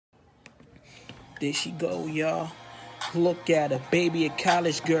There she go, y'all. Look at her, baby, a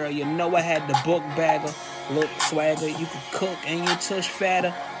college girl. You know I had the book bagger. Look, swagger, you can cook and you touch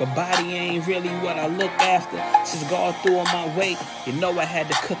fatter, but body ain't really what I look after. Since God threw her my way, you know I had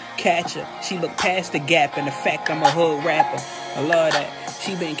to catch her. She looked past the gap and the fact I'm a hood rapper. I love that.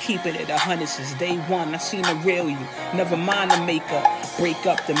 She been keeping it 100 since day one. I seen the real you. Never mind the makeup. Break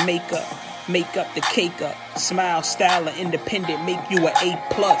up the makeup. Make up the cake up. Smile, style, or independent. Make you an A+.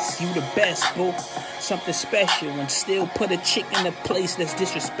 You the best, boo. Something special. And still put a chick in a place that's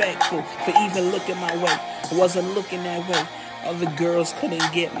disrespectful. For even looking my way. I wasn't looking that way. Other girls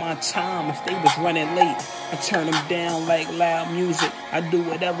couldn't get my time if they was running late. I turn them down like loud music. I do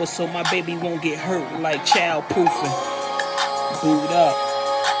whatever so my baby won't get hurt like child proofing. Boot up.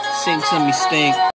 Sing to me, Stink.